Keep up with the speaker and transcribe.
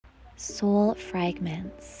Soul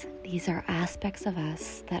fragments. These are aspects of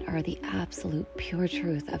us that are the absolute pure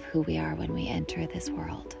truth of who we are when we enter this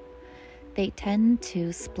world. They tend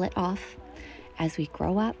to split off as we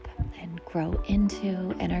grow up and grow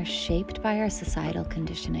into and are shaped by our societal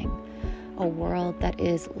conditioning, a world that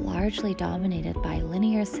is largely dominated by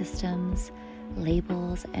linear systems,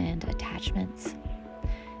 labels, and attachments.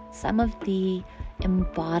 Some of the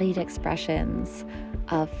embodied expressions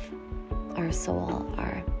of our soul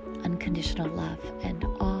are unconditional love and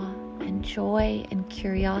awe and joy and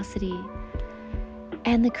curiosity.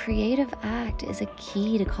 And the creative act is a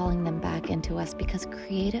key to calling them back into us, because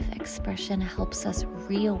creative expression helps us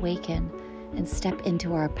reawaken and step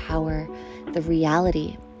into our power, the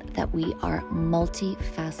reality that we are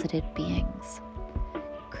multifaceted beings.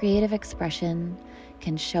 Creative expression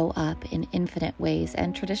can show up in infinite ways,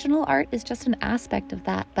 and traditional art is just an aspect of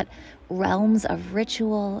that, but realms of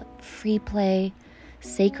ritual, free play,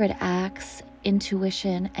 sacred acts,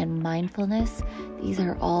 intuition, and mindfulness, these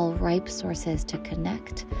are all ripe sources to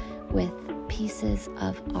connect with pieces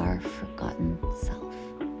of our forgotten